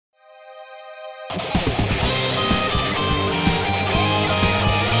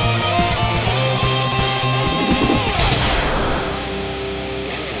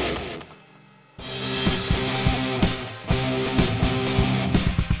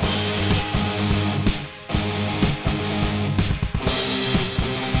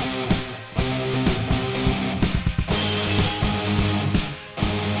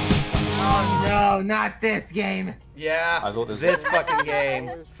not this game. Yeah, I thought this fucking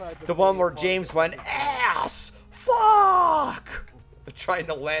game. The one where James went, ass! Fuck! Trying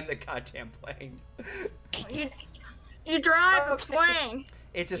to land the goddamn plane. You drive a plane.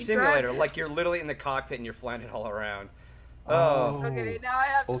 It's a simulator, like you're literally in the cockpit and you're flying it all around. Oh. Okay, now I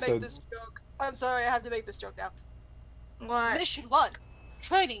have to make this joke. I'm sorry, I have to make this joke now. What? Mission 1.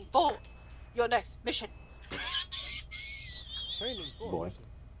 Training for your next mission. Training for. Boy.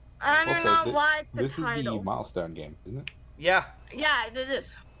 I don't Also, know why the this title. is the milestone game, isn't it? Yeah. Yeah, it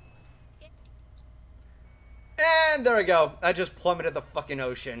is. And there we go. I just plummeted the fucking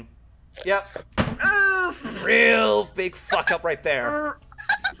ocean. Yep. Oh, Real big fuck up right there.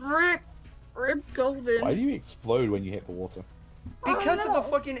 Rip Golden. Why do you explode when you hit the water? Because of the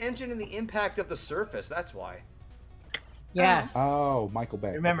fucking engine and the impact of the surface, that's why. Yeah. Oh, Michael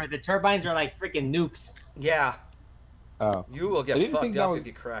Bay. Remember, the turbines are like freaking nukes. Yeah. Oh. You will I get didn't fucked think that up was- if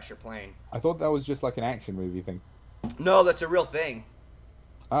you crash your plane. I thought that was just like an action movie thing. No, that's a real thing.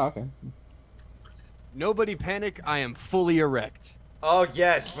 Oh, okay. Nobody panic, I am fully erect. Oh,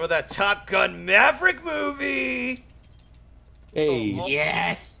 yes, for the Top Gun Maverick movie! Hey. Oh,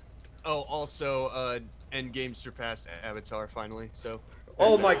 Yes. Oh, also, Endgame surpassed Avatar finally, so.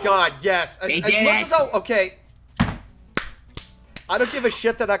 Oh my god, yes. As They much did as okay. I don't give a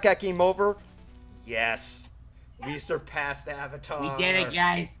shit that I got game over. Yes. We surpassed Avatar. We did it,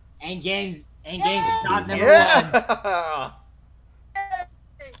 guys. Endgame's top number one. Yeah!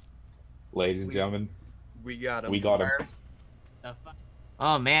 Ladies and gentlemen, We got him. we got him. The fu-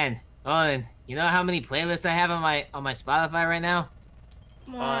 Oh man. Oh, and you know how many playlists I have on my Spotify right now?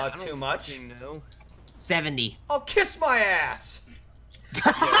 Too much? No. 70. Oh, kiss my ass!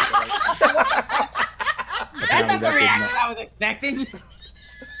 That's not the reaction I was expecting.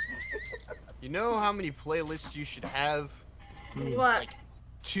 You know how many playlists you should have? What? Like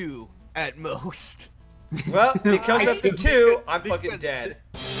 2 at most. Well, because of the 2, I'm fucking dead.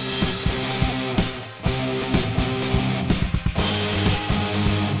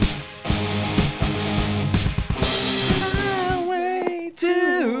 Highway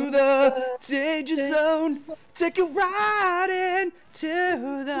to the danger zone. Take a ride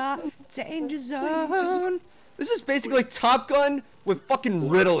into the danger zone. This is basically Top Gun with fucking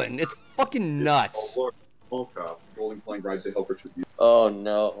Ritalin. It's fucking nuts. Golden flying ride to help retrieve you. Oh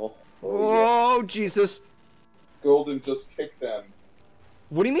no. Oh, Jesus. Golden, just kick them.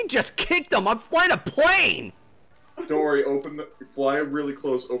 What do you mean just kick them? I'm flying a plane! Don't worry, fly really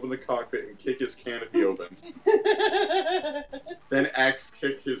close, open the cockpit, and kick his canopy open. Then X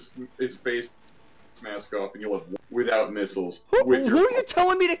kick his face mask off, and you'll have without missiles. Who are you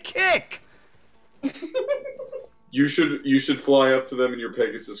telling me to kick? You should fly up to them in your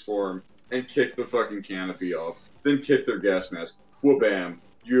Pegasus form and kick the fucking canopy off. Then kick their gas mask. Wha-bam.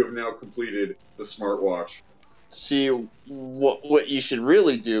 You have now completed the smartwatch. See, what you should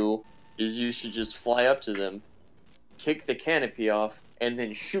really do is you should just fly up to them, kick the canopy off, and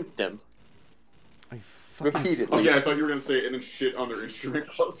then shoot them. Repeatedly. Okay, I thought you were gonna say and then shit on their instrument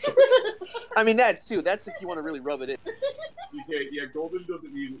cluster. I mean, that too. That's if you want to really rub it in. Okay, yeah, Golden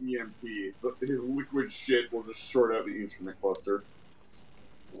doesn't need an EMP, but his liquid shit will just short out the instrument cluster.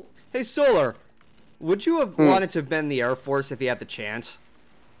 Hey, Solar, would you have wanted to have been in the Air Force if you had the chance?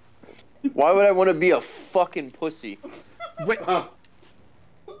 Why would I want to be a fucking pussy? Wait.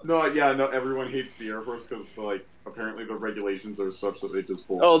 No, everyone hates the Air Force because, like, apparently the regulations are such that they just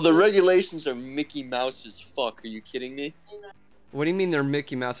pull. Oh, the regulations are Mickey Mouse as fuck. Are you kidding me? What do you mean they're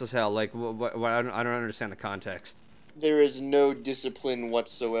Mickey Mouse as hell? Like, what, I don't understand the context. There is no discipline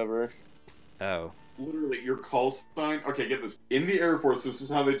whatsoever. Oh. Literally, your call sign... Okay, get this. In the Air Force, this is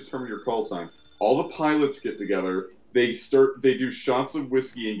how they determine your call sign. All the pilots get together, they do shots of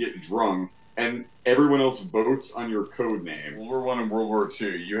whiskey and get drunk, and everyone else votes on your code name. World War I and World War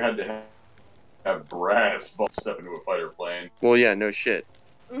II, you had to have brass balls step into a fighter plane. Well, yeah, no shit.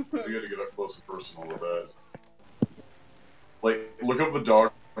 So you had to get up close and personal with that. Like, look up the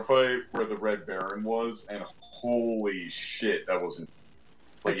dogfight where the Red Baron was, and holy shit, that wasn't...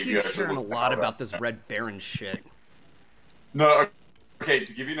 Like, I keep hearing a lot about this Red Baron shit. No, okay,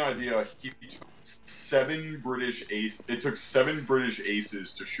 to give you an idea, he took 7 British aces. It took 7 British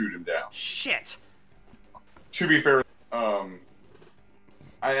aces to shoot him down. Shit! To be fair, and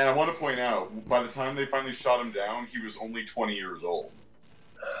I want to point out, by the time they finally shot him down, he was only 20 years old.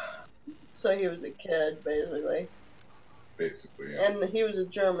 So he was a kid, basically. Basically, yeah. And he was a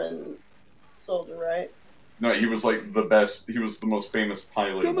German soldier, right? No, he was like the best. He was the most famous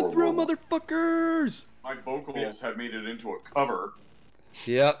pilot. Coming through, motherfuckers! My vocals have made it into a cover.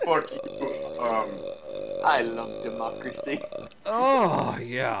 Yep. Fuck you. I love democracy. Oh,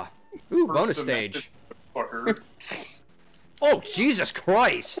 yeah. Ooh, bonus stage. Fucker. Oh, Jesus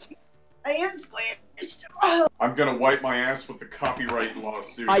Christ! I am squished. I'm gonna wipe my ass with the copyright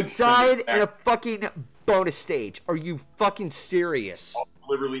lawsuit. I and send died it in a back. fucking bonus stage. Are you fucking serious? I'll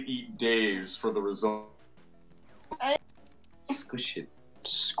literally eat days for the result. Squish it.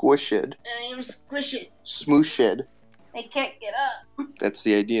 Squish it. I am squishy. Smoosh it. I can't get up. That's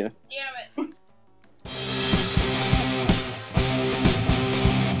the idea. Damn it.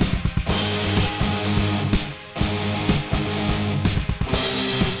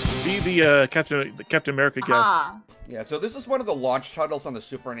 Be the Captain America guy. Ah. Yeah, so this is one of the launch titles on the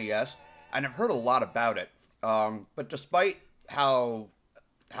Super NES, and I've heard a lot about it. But despite how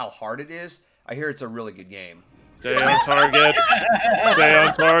hard it is, I hear it's a really good game. Stay on target. Stay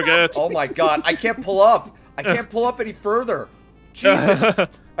on target. Oh my god, I can't pull up. I can't pull up any further. Jesus,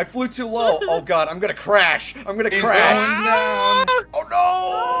 I flew too low. Oh god, I'm gonna crash. I'm gonna crash. Going down. Oh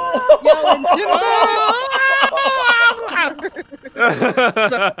no!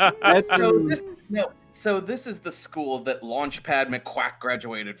 So this is the school that Launchpad McQuack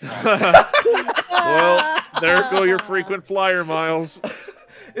graduated from. Well, there go your frequent flyer miles.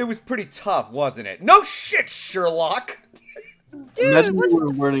 It was pretty tough, wasn't it? No shit, Sherlock. Dude, imagine you were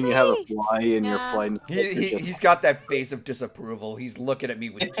learning how to fly in your flight. He's got that face of disapproval. He's looking at me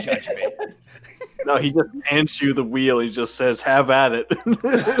with judgment. No, he just hands you the wheel. He just says, "Have at it."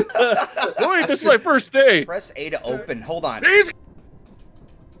 Wait, this is my first day. Press A to open. Hold on. He's...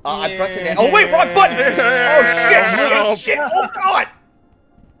 I'm pressing A. Oh wait, wrong button. Oh shit! Oh god!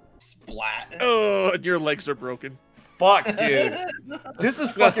 Splat. Oh, and your legs are broken. Fuck, dude. This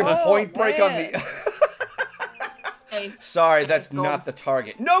is fucking Point Break on the. Hey. Sorry, that's not the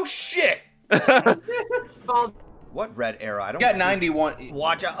target. No shit. What red arrow? I don't. You got see. 91.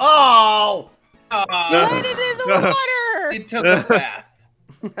 Watch out! Oh! You landed in the water! It took a bath.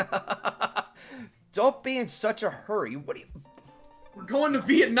 Don't be in such a hurry. What do you? We're going to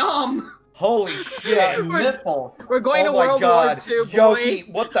Vietnam. Holy shit! Missiles. We're going to Oh my World god, War II, boys. Yogi,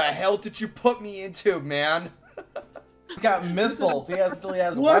 what the hell did you put me into, man? He's got missiles. He still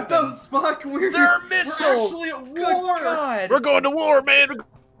has what weapons. the fuck? They're missiles. We're actually at Good war. God. We're going to war, man.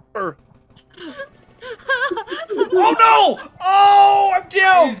 Oh no! Oh, I'm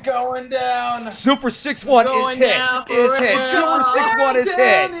down. He's going down. Super 6-1 is hit. Is hit. Super 6-1 is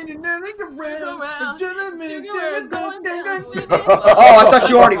hit. Oh, I thought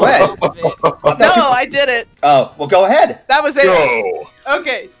you already went. I did it. Oh, well, go ahead. That was it. Go.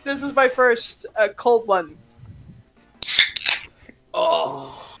 Okay, this is my first cold one.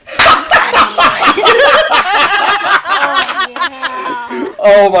 Oh.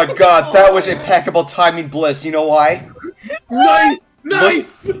 Oh my god, that was impeccable timing, Bliss. You know why? Nice!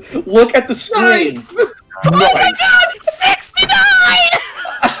 Nice! Look at the screen. Nice! Oh my god!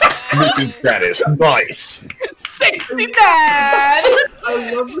 69! Mission status. Nice. 69!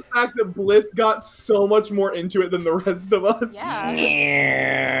 I love the fact that Bliss got so much more into it than the rest of us.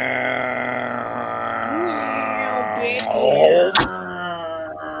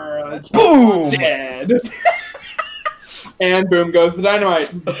 Boom! Dead. And boom goes the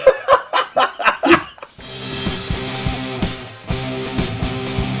dynamite.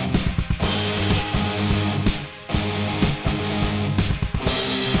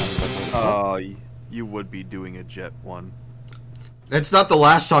 Oh, you would be doing a jet one. It's not the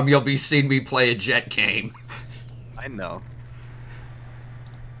last time you'll be seeing me play a jet game. I know.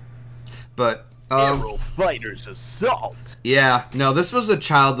 But Aero Fighters Assault. yeah, no, this was a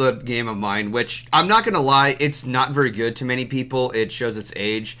childhood game of mine, which I'm not gonna lie, it's not very good to many people. It shows its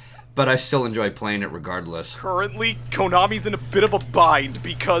age, but I still enjoy playing it regardless. Currently, Konami's in a bit of a bind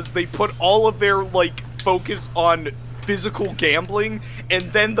because they put all of their, focus on physical gambling,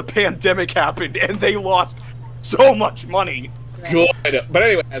 and then the pandemic happened, and they lost so much money. Good. But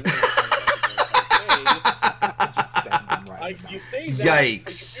anyway, as You say that,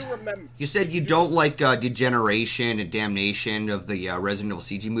 yikes. You said you don't like Degeneration and Damnation of the Resident Evil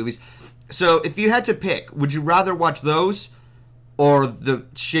CG movies. So if you had to pick, would you rather watch those or the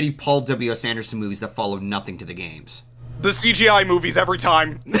shitty Paul W.S. Anderson movies that follow nothing to the games? The CGI movies every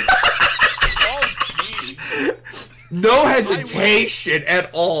time. No hesitation at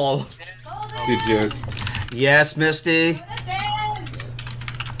all. Yes, Misty.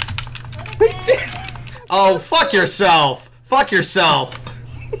 Oh, fuck yourself. Fuck yourself.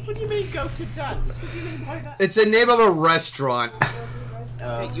 What do you mean go to dance? What do you mean by that? It's the name of a restaurant.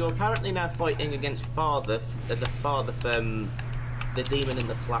 You're apparently now fighting against the demon in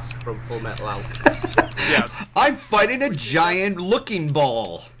the flask from Full Metal Alchemist. Yes. I'm fighting a giant looking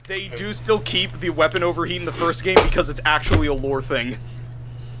ball. They do still keep the weapon overheat in the first game because it's actually a lore thing.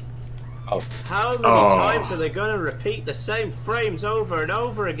 How many times are they going to repeat the same frames over and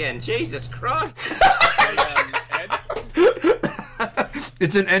over again? Jesus Christ!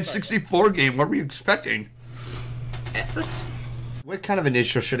 It's an N64 game. What were you expecting? Effort? What kind of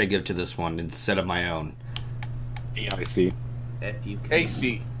initial should I give to this one instead of my own? DIC.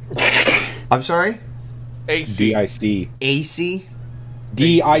 AC. I'm sorry? AC. DIC. AC?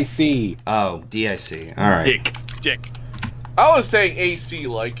 DIC. Oh, DIC. Alright. Dick. I was saying AC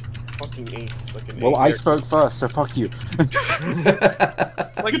like fucking ace. Like an Well, A I there. spoke first, so fuck you.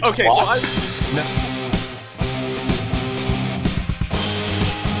 Like, okay, well, I...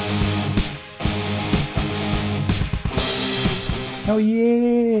 Hell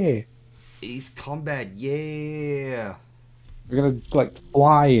yeah! Ace Combat, yeah! We're gonna, like,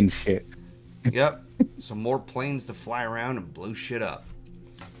 fly and shit. Yep. Some more planes to fly around and blow shit up.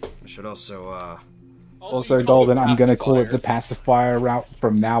 I should also, Also, Golden, I'm gonna call it the pacifier route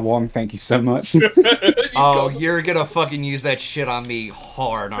from now on. Thank you so much. Oh, you're gonna fucking use that shit on me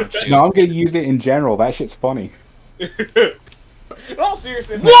hard, aren't you? No, I'm gonna use it in general. That shit's funny. In all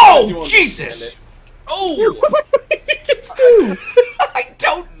seriousness... Whoa! Jesus! Oh! I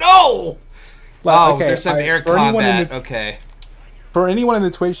don't know! Like, Oh, okay, there's some air for anyone in combat, the- okay. For anyone in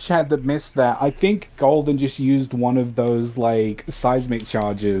the Twitch chat that missed that, I think Golden just used one of those, like, seismic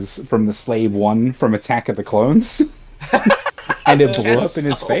charges from the Slave 1 from Attack of the Clones. And it blew up in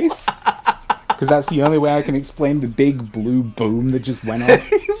his face. Because that's the only way I can explain the big blue boom that just went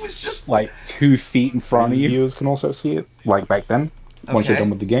off. It was just... Like, 2 feet in front of you. Viewers can also see it, like, back then. Once you're Okay.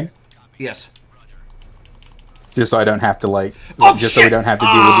 done with the game. Yes. Just so I don't have to, like... Oh, just shit! so we don't have to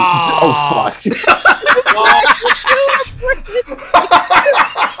deal with the... Oh, fuck.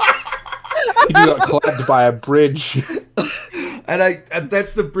 You got clapped by a bridge. And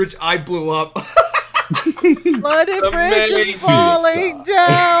that's the bridge I blew up. Bloody bridge is falling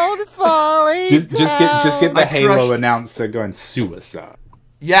down, falling Just get the I Halo crushed- announcer going suicide.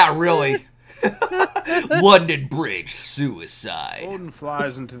 Yeah, really. London Bridge, suicide. Golden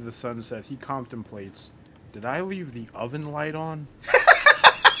flies into the sunset. He contemplates. Did I leave the oven light on?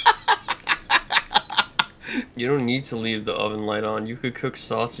 You don't need to leave the oven light on. You could cook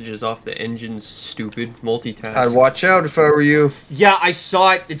sausages off the engine's stupid multitask. I'd watch out if I were you. Yeah, I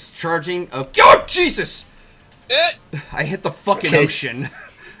saw it. It's charging. Oh, Jesus! I hit the fucking ocean.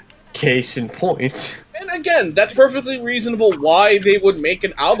 Case in point. And again, that's perfectly reasonable why they would make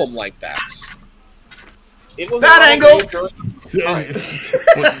an album like that. It was That angle!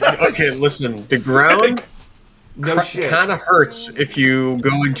 Okay, listen. The ground No shit. kind of hurts if you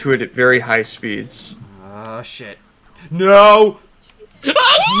go into it at very high speeds. Oh, shit. No!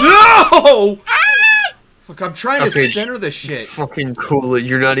 No! Fuck, I'm trying to center the shit. Fucking cool it.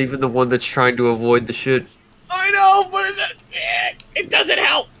 You're not even the one that's trying to avoid the shit. I know, but it doesn't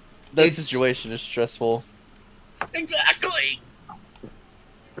help. That situation is stressful. Exactly.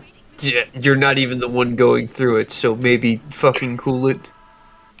 Yeah, you're not even the one going through it, so maybe fucking cool it.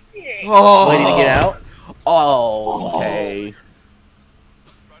 Oh. Waiting to get out? Oh, okay.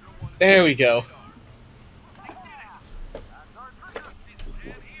 There we go.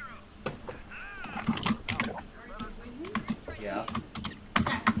 Yeah.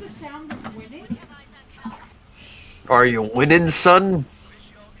 That's the sound of winning? Are you winning, son?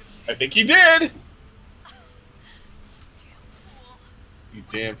 I think you did. You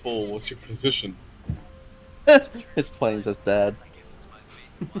damn fool. What's your position? His plane says dad.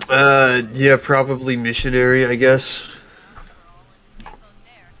 Yeah, probably missionary, I guess.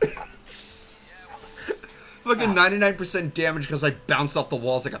 Fucking 99% damage because I bounced off the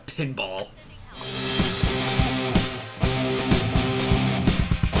walls like a pinball.